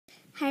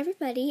Hi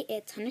everybody,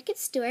 it's Hunter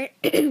Stewart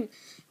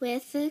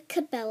with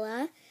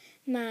Cabela,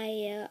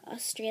 my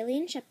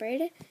Australian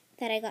Shepherd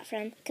that I got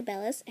from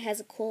Cabela's. It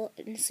has a cool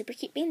and super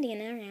cute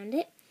bandana around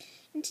it.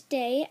 And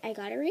today I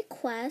got a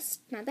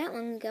request, not that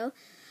long ago,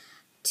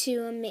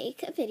 to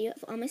make a video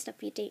of all my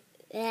stuffed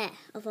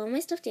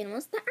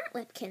animals that aren't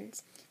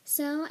webkinz.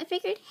 So I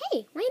figured,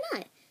 hey, why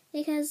not?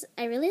 Because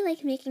I really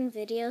like making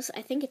videos.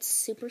 I think it's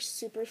super,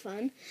 super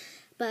fun.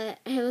 But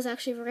I was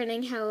actually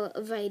running out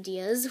of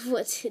ideas of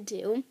what to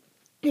do.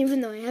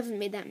 Even though I haven't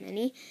made that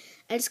many,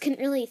 I just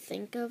couldn't really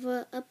think of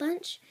a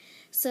bunch.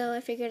 So I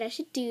figured I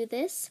should do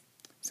this.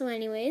 So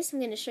anyways, I'm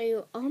going to show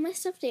you all my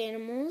stuffed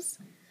animals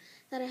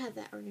that I have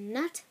that are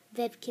not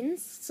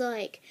webkinz. So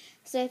like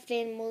stuffed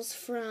animals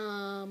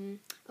from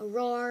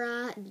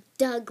Aurora,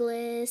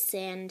 Douglas,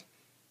 and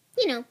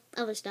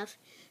other stuff.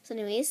 So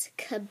anyways,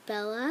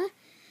 Cabela,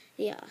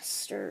 the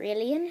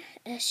Australian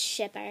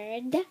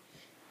Shepherd.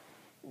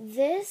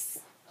 This,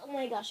 oh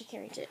my gosh, I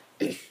can't reach it.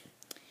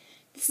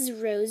 This is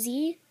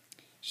Rosie.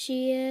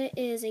 She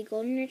is a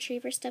golden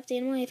retriever stuffed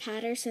animal. I've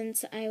had her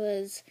since I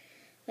was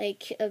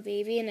like a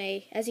baby,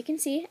 and as you can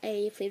see,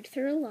 I played with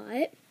her a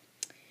lot.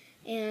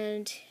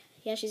 And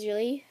yeah, she's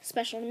really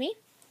special to me.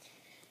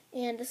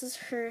 And this is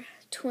her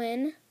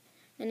twin.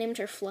 I named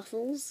her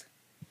Fluffles,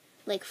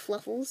 like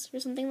Fluffles or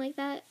something like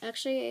that.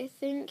 Actually, I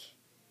think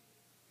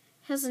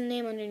it has a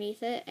name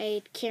underneath it.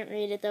 I can't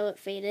read it though, it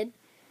faded.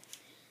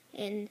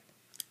 And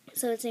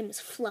so its name is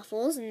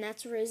Fluffles, and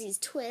that's Rosie's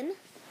twin.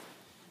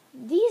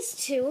 These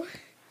two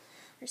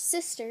are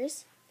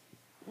sisters.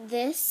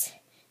 This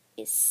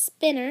is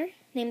Spinner,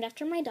 named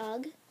after my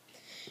dog.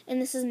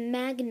 And this is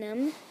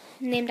Magnum,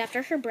 named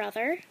after her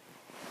brother.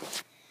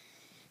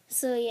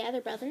 So yeah,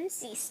 they're brother and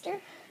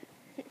sister.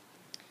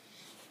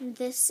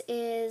 This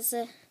is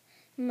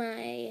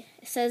it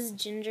says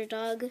Ginger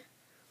Dog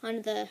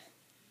on the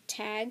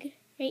tag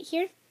right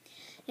here.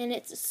 And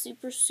it's a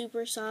super,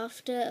 super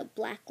soft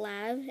black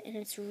lab, and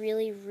it's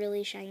really,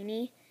 really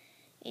shiny.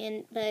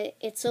 But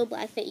it's so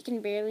black that you can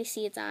barely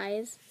see its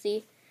eyes.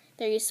 See,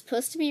 they're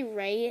supposed to be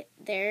right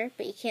there,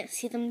 but you can't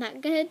see them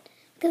that good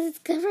because it's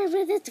covered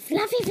with its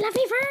fluffy,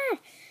 fluffy fur.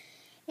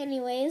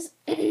 Anyways,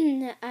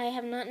 I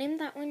have not named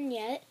that one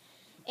yet,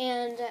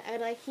 and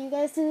I'd like you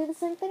guys to do the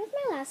same thing with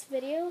my last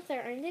video. If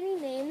there aren't any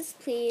names,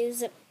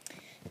 please,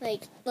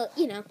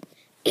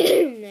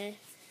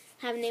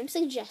 have name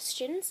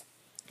suggestions.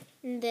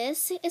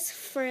 This is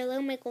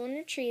Furlough, my golden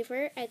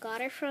retriever. I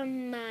got him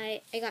from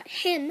my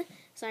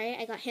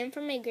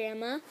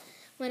grandma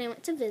when I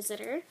went to visit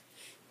her.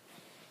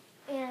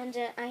 And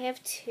I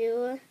have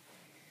two,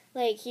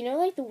 like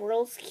the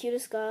world's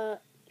cutest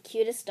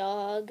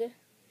dog.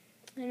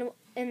 And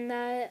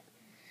that,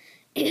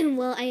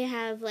 well, I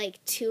have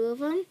like two of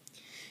them.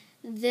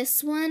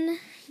 This one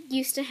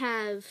used to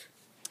have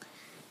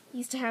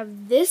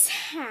this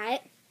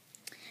hat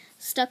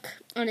stuck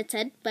on its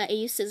head, but I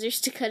used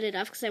scissors to cut it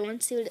off because I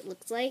wanted to see what it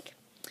looks like.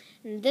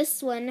 And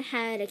this one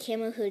had a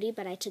camo hoodie,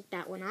 but I took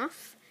that one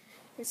off.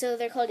 And so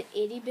they're called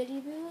itty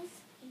bitty boos,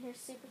 and they're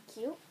super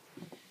cute.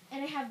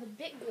 And I have the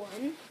big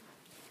one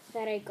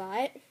that I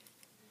got.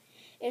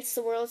 It's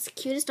the world's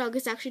cutest dog.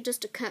 It's actually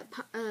just a cut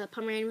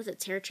Pomeranian with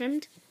its hair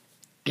trimmed.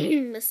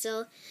 But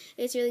still,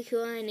 it's really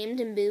cool. I named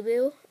him Boo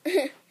Boo.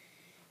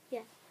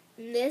 Yeah.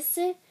 And this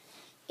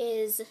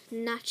is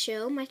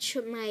Nacho, my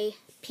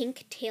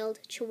pink-tailed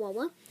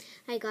chihuahua.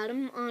 I got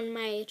him on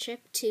my trip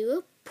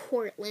to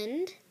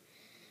Portland,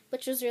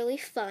 which was really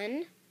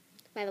fun,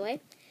 by the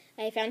way.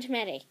 I found him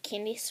at a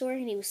candy store,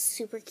 and he was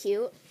super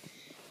cute.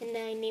 And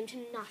I named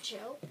him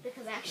Nacho,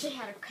 because I actually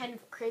had a kind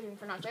of craving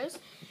for nachos.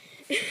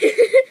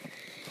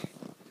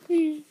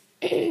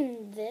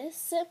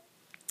 This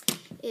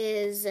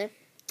is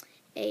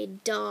a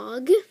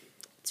dog.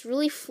 It's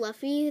really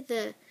fluffy.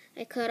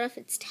 I cut off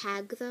its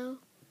tag, though.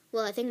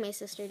 Well, I think my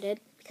sister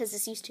did, because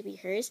this used to be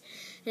hers.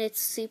 And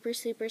it's super,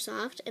 super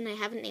soft, and I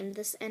haven't named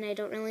this, and I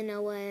don't really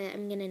know what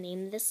I'm going to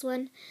name this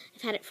one.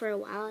 I've had it for a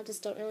while. I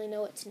just don't really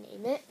know what to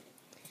name it.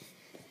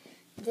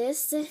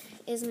 This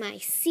is my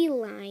sea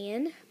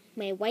lion,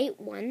 my white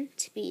one,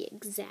 to be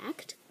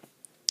exact.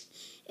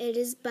 It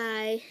is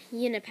by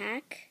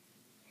Unipack.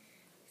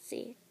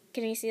 See,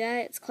 can you see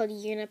that? It's called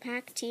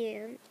Unipack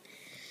TN.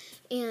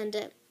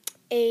 And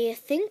I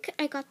think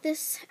I got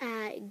this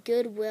at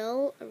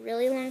Goodwill a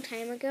really long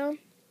time ago,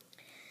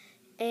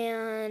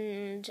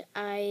 and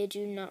I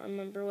do not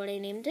remember what I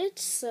named it,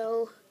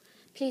 so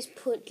please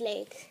put,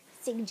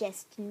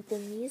 suggestion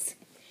thingies.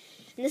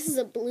 And this is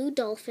a blue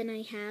dolphin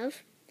I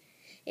have.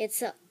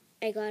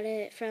 I got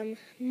it from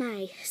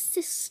my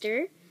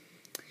sister.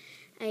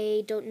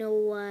 I don't know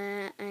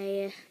what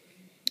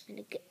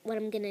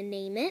I'm gonna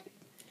name it,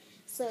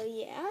 so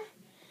yeah.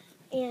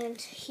 And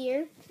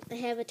here I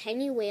have a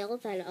tiny whale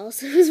that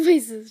also is my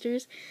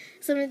sister's.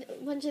 A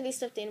bunch of these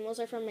stuffed animals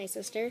are from my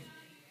sister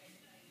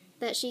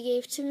that she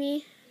gave to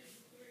me,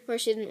 or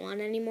she didn't want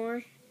anymore,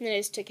 and then I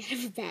just took it out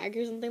of a bag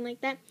or something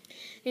like that.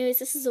 Anyways,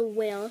 this is a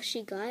whale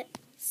she got.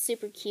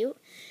 Super cute.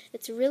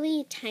 It's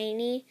really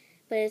tiny,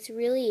 but it's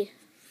really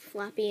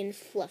floppy and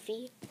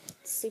fluffy.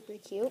 It's super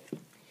cute.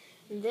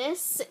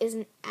 This is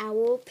an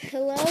owl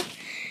pillow.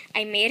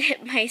 I made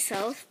it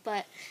myself,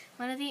 but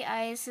one of the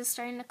eyes is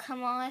starting to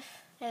come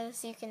off,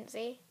 as you can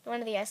see. One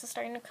of the eyes is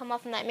starting to come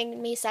off, and that made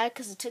me sad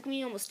because it took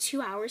me almost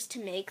 2 hours to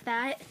make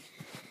that.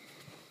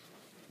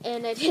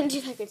 And I didn't do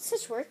that good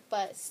stitch work,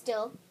 but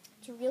still,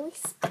 it's really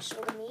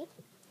special to me.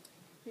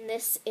 And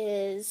this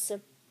is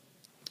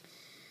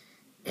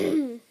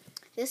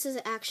this is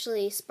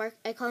actually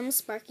I call him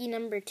Sparky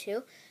number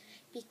 2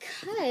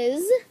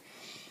 because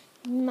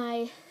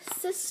my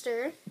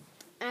sister,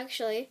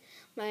 actually,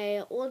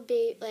 my old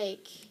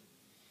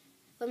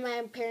when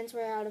my parents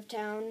were out of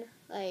town,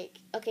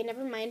 okay,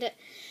 never mind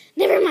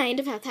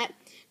about that.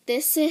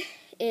 This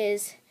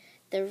is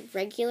the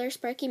regular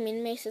Sparky. Me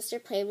and my sister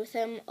played with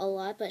him a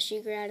lot, but she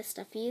grew out of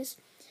stuffies.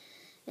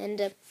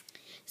 And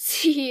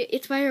see,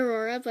 it's by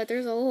Aurora, but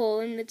there's a hole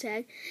in the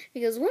tag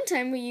because one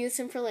time we used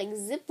him for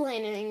zip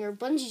lining or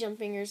bungee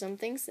jumping or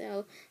something,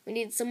 so we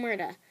needed somewhere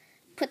to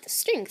put the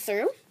string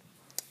through.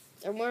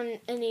 There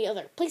weren't any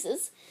other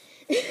places.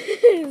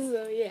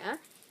 So yeah.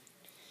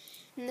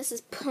 And this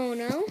is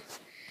Pono,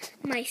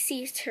 my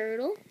sea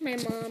turtle. My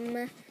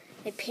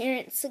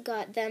parents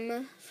got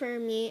it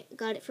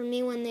for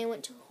me when they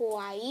went to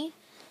Hawaii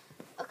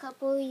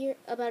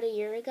about a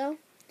year ago.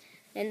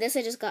 And this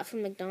I just got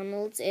from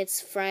McDonald's. It's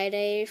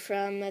Friday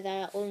from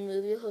that old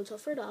movie, Hotel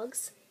for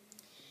Dogs.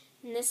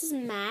 And this is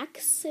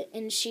Max,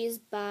 and she's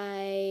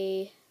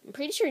by, I'm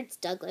pretty sure it's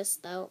Douglas,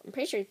 though.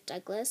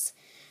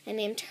 I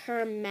named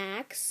her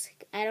Max.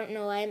 I don't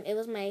know why. It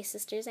was my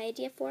sister's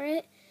idea for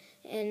it,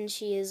 and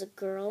she is a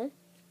girl.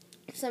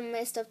 Some of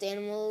my stuffed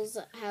animals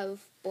have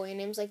boy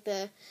names,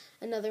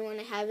 another one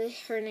I have,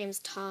 her name's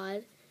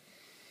Todd.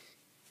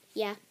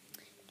 Yeah.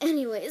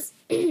 Anyways,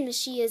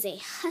 she is a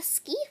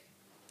husky.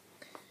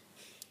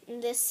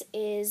 This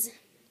is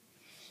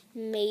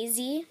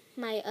Maisie,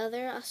 my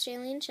other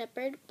Australian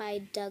Shepherd by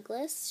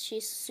Douglas.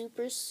 She's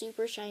super,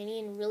 super shiny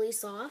and really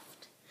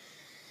soft.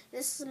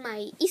 This is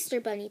my Easter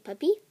Bunny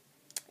puppy.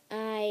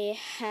 I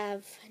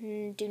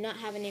do not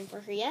have a name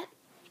for her yet.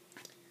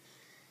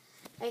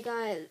 I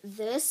got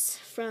this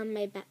from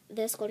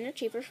this golden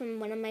retriever from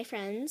one of my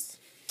friends,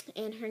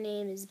 and her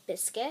name is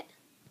Biscuit.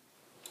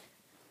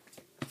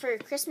 For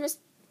Christmas,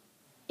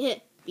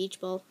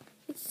 beach ball.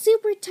 It's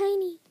super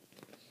tiny.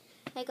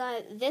 I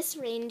got this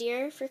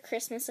reindeer for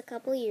Christmas a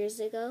couple years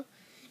ago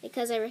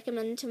because I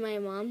recommended to my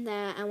mom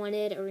that I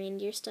wanted a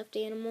reindeer stuffed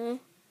animal,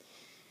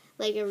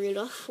 like a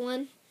Rudolph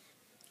one.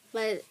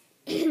 But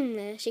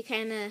she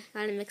kind of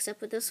got it mixed up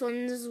with this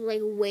one. This is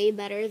way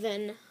better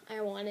than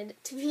I wanted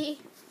it to be.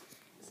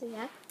 So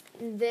yeah.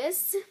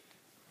 This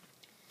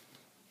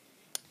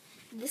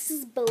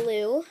is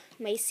Baloo,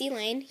 my sea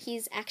lion.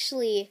 He's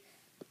actually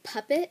a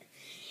puppet.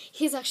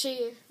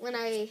 When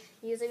I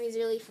use him, he's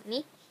really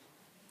funny.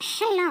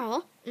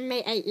 Hello,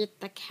 may I eat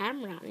the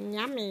camera?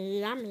 Yummy,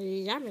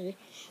 yummy, yummy.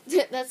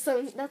 That's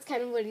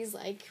kind of what he's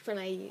like when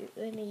I use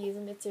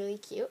him. It's really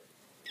cute.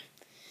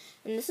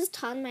 And this is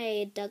Todd,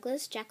 my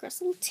Douglas Jack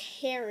Russell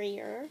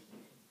Terrier,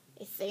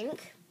 I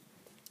think.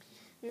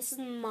 And this is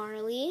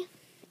Marley.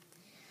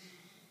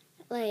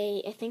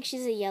 I think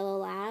she's a yellow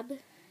lab,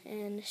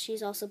 and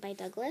she's also by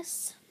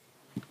Douglas.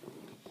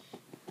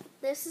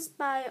 This is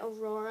by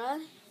Aurora,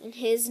 and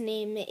his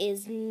name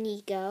is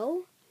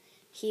Nico.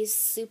 He's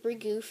super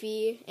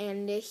goofy,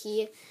 and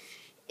he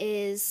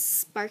is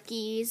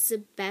Sparky's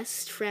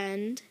best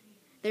friend.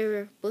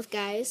 They're both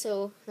guys,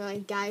 so they're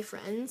guy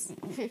friends.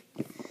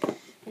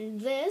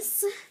 And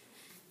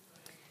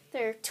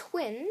they're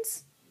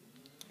twins.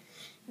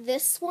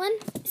 This one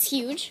is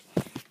huge.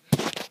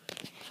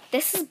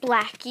 This is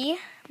Blackie,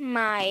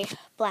 my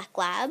black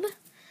lab.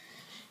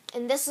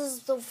 And this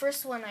is the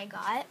first one I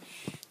got.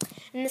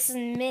 And this is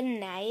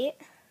Midnight.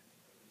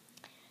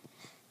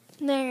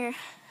 They're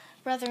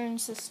brother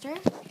and sister,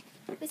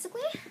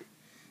 basically.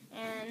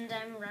 And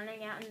I'm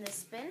running out in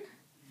this bin.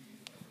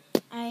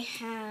 I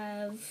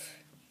have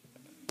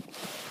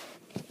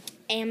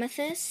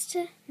Amethyst,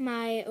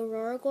 my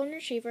Aurora Golden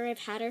Retriever. I've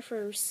had her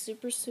for a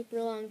super,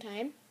 super long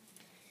time.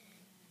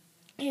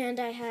 And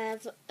I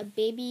have a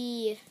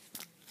baby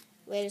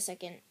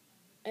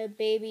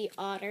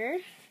otter.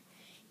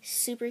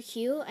 Super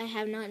cute. I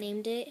have not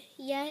named it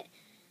yet.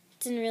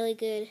 It's in really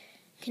good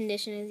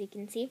condition, as you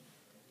can see.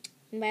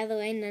 And by the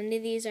way, none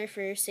of these are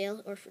for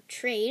sale or for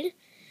trade.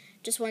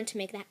 Just wanted to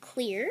make that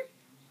clear.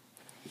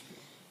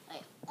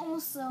 I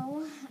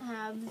also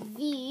have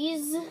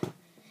these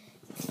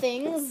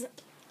things.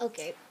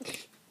 Okay.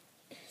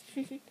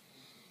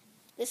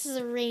 This is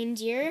a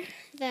reindeer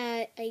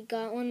that I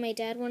got when my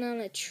dad went on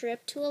a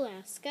trip to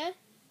Alaska.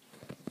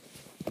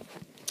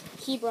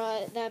 He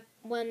brought that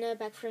one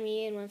back for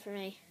me and one for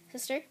my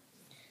sister.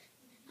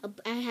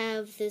 I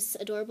have this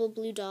adorable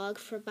blue dog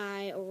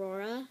by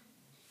Aurora.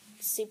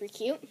 Super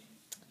cute.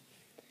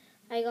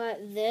 I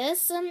got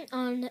this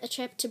on a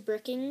trip to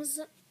Brookings.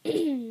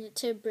 I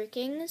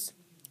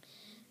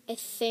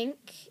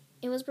think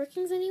it was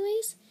Brookings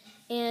anyways.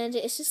 And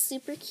it's just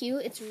super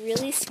cute. It's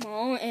really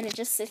small and it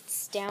just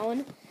sits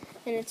down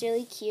and it's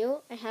really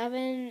cute. I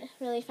haven't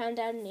really found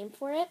out a name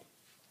for it.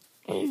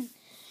 And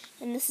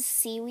this is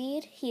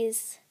Seaweed.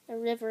 He's a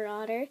river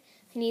otter.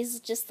 And he's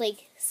just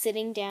like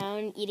sitting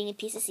down, eating a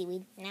piece of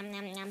seaweed. Nom,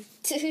 nom, nom.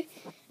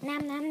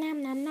 Nom, nom,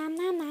 nom, nom, nom,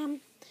 nom,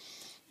 nom.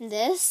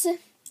 This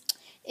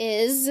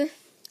is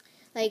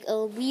like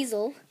a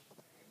weasel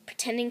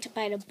pretending to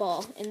bite a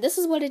ball. And this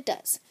is what it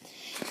does.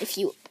 If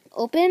you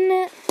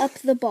open up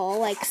the ball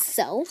like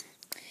so,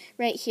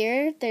 right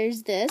here,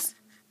 there's this.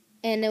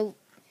 And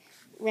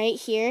right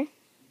here,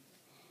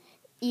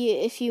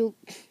 if you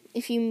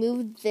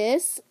move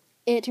this,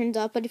 it turns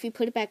off. But if you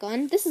put it back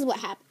on, this is what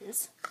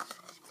happens.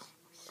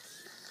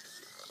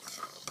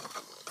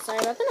 Sorry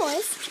about the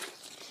noise.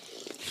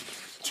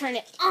 Turn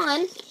it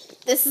on.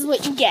 This is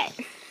what you get.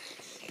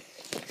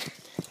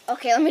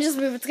 Okay, let me just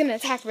move. It's going to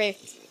attack me.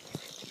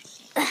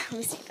 Let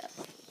me see that.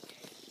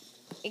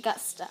 It got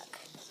stuck.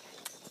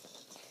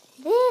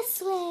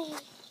 This way.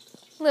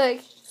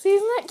 Look. See,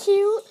 isn't that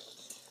cute?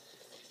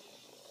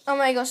 Oh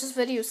my gosh, this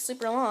video is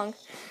super long.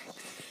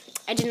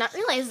 I did not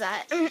realize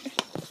that.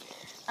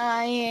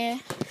 I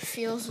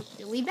feel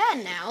really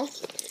bad now.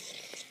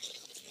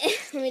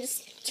 Let me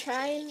just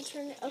try and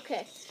turn it.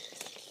 Okay.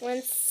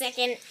 1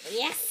 second.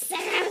 Yes,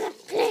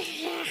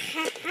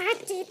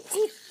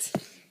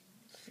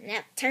 now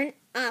turn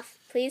off,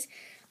 please.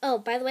 Oh,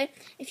 by the way,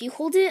 if you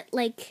hold it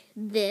like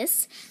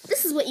this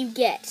is what you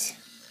get.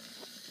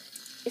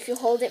 If you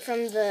hold it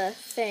from the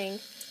thing,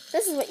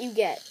 this is what you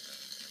get.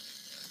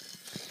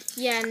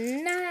 Yeah,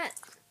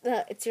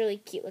 it's really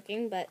cute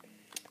looking, but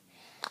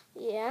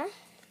yeah.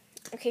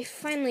 Okay,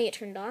 finally it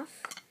turned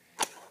off.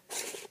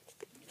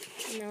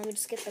 Now let me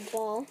just get the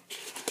ball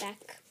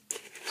back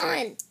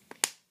on.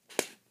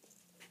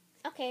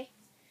 Okay.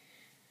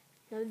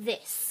 Now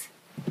this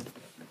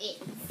is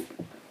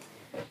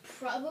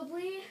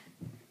probably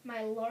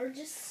my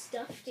largest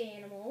stuffed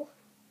animal.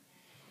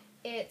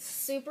 It's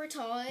super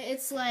tall.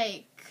 It's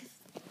like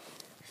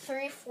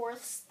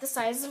 3/4 the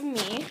size of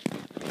me.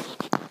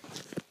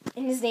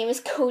 And his name is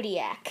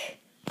Kodiak.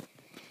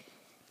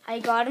 I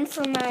got him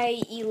for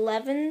my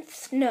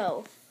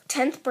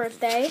 10th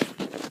birthday.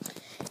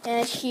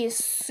 And he is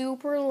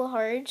super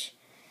large.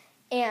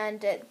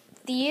 And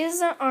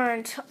these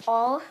aren't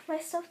all my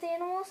stuffed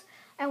animals.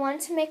 I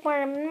wanted to make more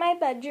room in my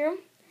bedroom.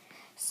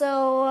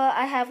 So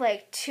I have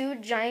like 2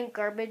 giant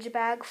garbage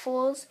bag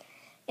fulls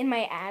in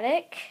my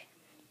attic.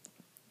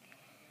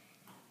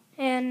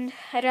 And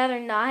I'd rather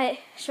not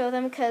show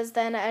them because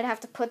then I'd have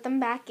to put them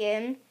back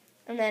in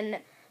and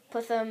then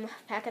put them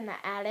back in the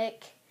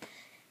attic.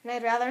 And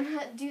I'd rather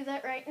not do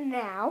that right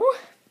now.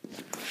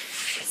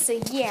 So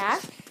yeah,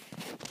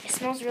 it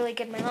smells really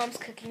good. My mom's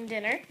cooking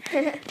dinner.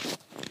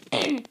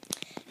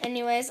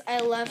 Anyways, I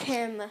love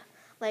him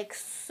like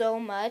so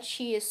much.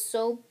 He is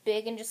so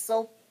big and just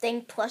so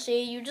dang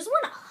plushy. You just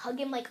want to hug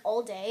him like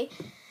all day.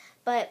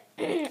 But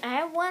I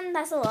have one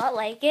that's a lot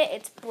like it.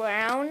 It's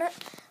brown.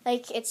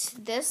 Like it's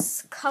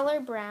this color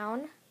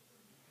brown.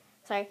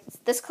 Sorry, it's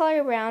this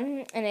color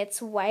brown and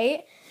it's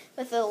white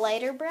with a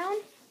lighter brown.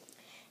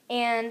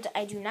 And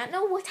I do not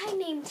know what I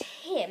named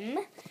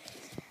him.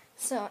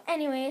 So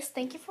anyways,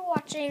 thank you for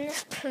watching.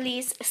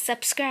 Please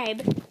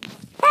subscribe.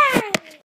 Bye!